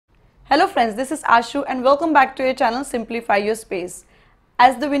Hello friends, this is Ashu and welcome back to your channel Simplify Your Space.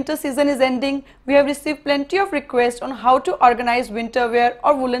 As the winter season is ending, we have received plenty of requests on how to organize winter wear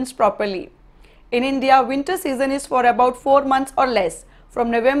or woolens properly. In India, winter season is for about 4 months or less, from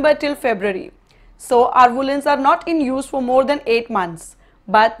November till February. So our woolens are not in use for more than 8 months,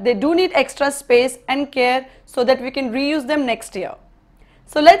 but they do need extra space and care so that we can reuse them next year.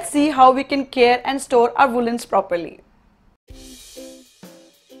 So let's see how we can care and store our woolens properly.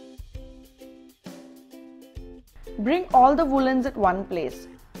 Bring all the woolens at one place.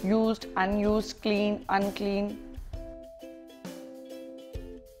 Used, unused, clean, unclean.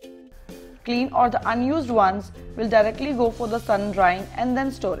 Clean or the unused ones will directly go for the sun drying and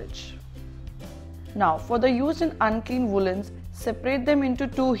then storage. Now for the used and unclean woolens, separate them into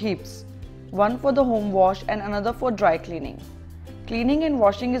two heaps. One for the home wash and another for dry cleaning. Cleaning and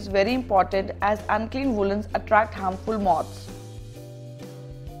washing is very important as unclean woolens attract harmful moths.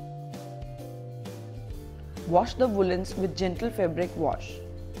 Wash the woolens with gentle fabric wash.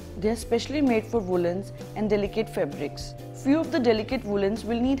 They are specially made for woolens and delicate fabrics. Few of the delicate woolens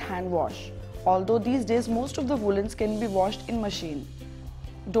will need hand wash, although these days most of the woolens can be washed in machine.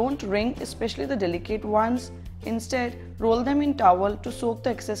 Don't wring, especially the delicate ones. Instead, roll them in towel to soak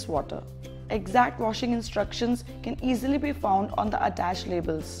the excess water. Exact washing instructions can easily be found on the attached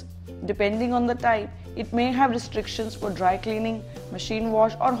labels. Depending on the type, it may have restrictions for dry cleaning, machine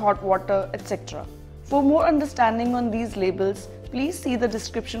wash or hot water, etc. For more understanding on these labels, please see the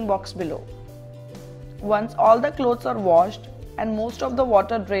description box below. Once all the clothes are washed and most of the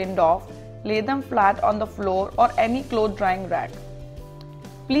water drained off, lay them flat on the floor or any cloth drying rack.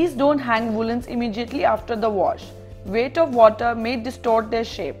 Please don't hang woolens immediately after the wash. Weight of water may distort their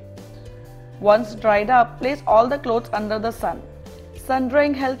shape. Once dried up, place all the clothes under the sun. Sun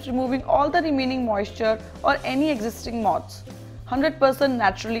drying helps removing all the remaining moisture or any existing moths. 100%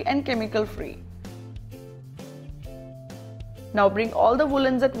 naturally and chemical free. Now bring all the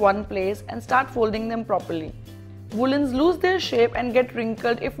woolens at one place and start folding them properly. Woolens lose their shape and get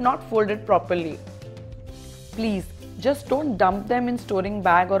wrinkled if not folded properly. Please, just don't dump them in storing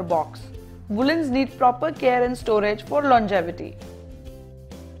bag or box. Woolens need proper care and storage for longevity.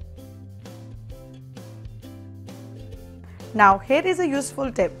 Now here is a useful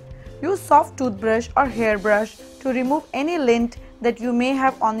tip. Use soft toothbrush or hairbrush to remove any lint that you may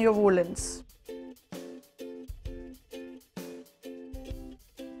have on your woolens.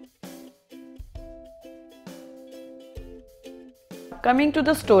 Coming to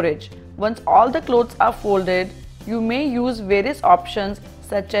the storage, once all the clothes are folded, you may use various options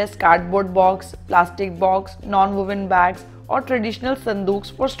such as cardboard box, plastic box, non-woven bags or traditional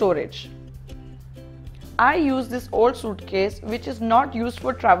sanduks for storage. I use this old suitcase which is not used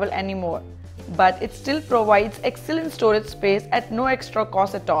for travel anymore, but it still provides excellent storage space at no extra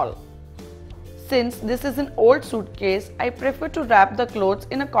cost at all. Since this is an old suitcase, I prefer to wrap the clothes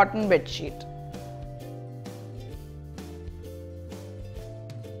in a cotton bedsheet.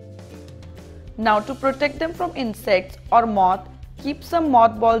 Now to protect them from insects or moth, keep some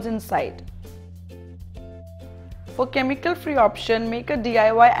mothballs inside. For chemical-free option, make a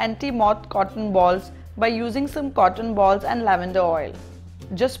DIY anti-moth cotton balls by using some cotton balls and lavender oil.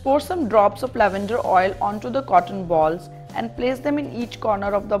 Just pour some drops of lavender oil onto the cotton balls and place them in each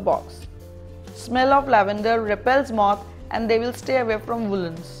corner of the box. Smell of lavender repels moth and they will stay away from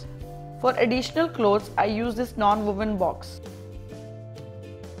woolens. For additional clothes, I use this non-woven box.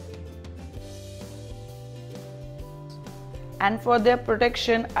 And for their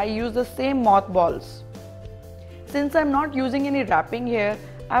protection, I use the same mothballs. Since I am not using any wrapping here,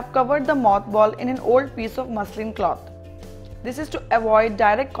 I have covered the mothball in an old piece of muslin cloth. This is to avoid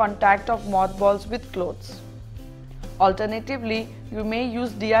direct contact of mothballs with clothes. Alternatively, you may use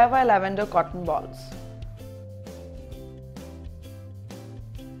DIY lavender cotton balls.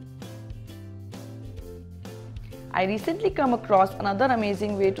 I recently come across another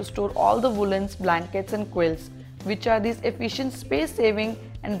amazing way to store all the woolens, blankets and quilts, which are these efficient, space-saving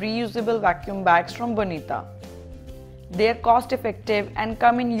and reusable vacuum bags from Bonita. They are cost-effective and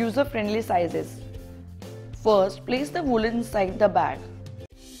come in user-friendly sizes. First, place the woolen inside the bag.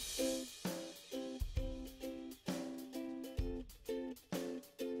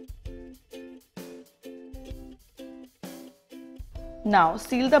 Now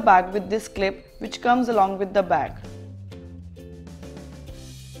seal the bag with this clip which comes along with the bag.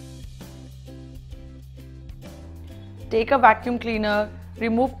 Take a vacuum cleaner,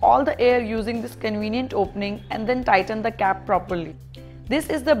 remove all the air using this convenient opening and then tighten the cap properly. This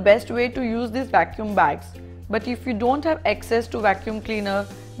is the best way to use these vacuum bags, but if you don't have access to vacuum cleaner,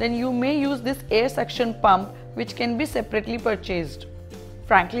 then you may use this air suction pump which can be separately purchased.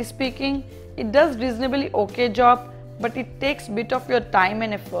 Frankly speaking, it does reasonably okay job, but it takes bit of your time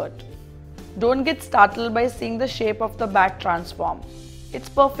and effort. Don't get startled by seeing the shape of the bag transform. It's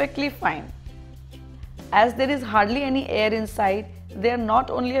perfectly fine. As there is hardly any air inside, they are not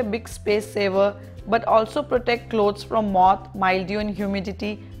only a big space saver but also protect clothes from moth, mildew and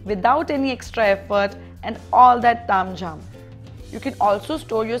humidity without any extra effort and all that taam-jam. You can also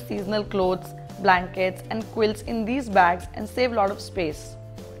store your seasonal clothes, blankets and quilts in these bags and save a lot of space.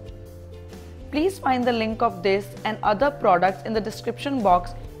 Please find the link of this and other products in the description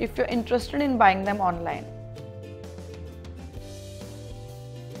box if you're interested in buying them online.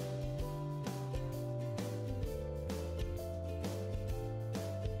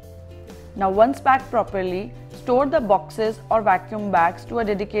 Now once packed properly, store the boxes or vacuum bags to a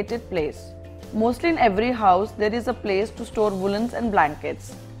dedicated place. Mostly in every house there is a place to store woolens and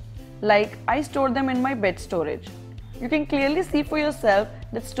blankets. Like I store them in my bed storage. You can clearly see for yourself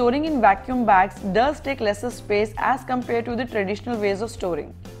that storing in vacuum bags does take lesser space as compared to the traditional ways of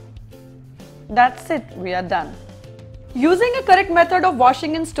storing. That's it, we are done. Using a correct method of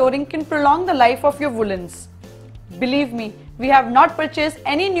washing and storing can prolong the life of your woolens. Believe me, we have not purchased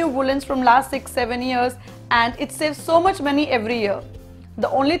any new woolens from last 6-7 years and it saves so much money every year. The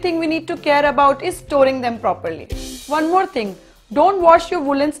only thing we need to care about is storing them properly. One more thing, don't wash your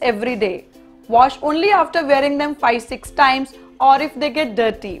woolens every day. Wash only after wearing them 5-6 times or if they get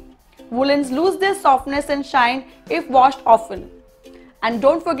dirty. Woolens lose their softness and shine if washed often. And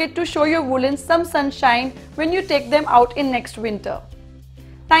don't forget to show your woolens some sunshine when you take them out in next winter.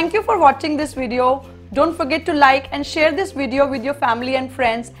 Thank you for watching this video. Don't forget to like and share this video with your family and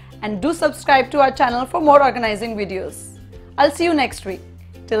friends and do subscribe to our channel for more organizing videos. I'll see you next week.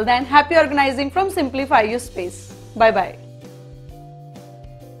 Till then, happy organizing from Simplify Your Space. Bye bye.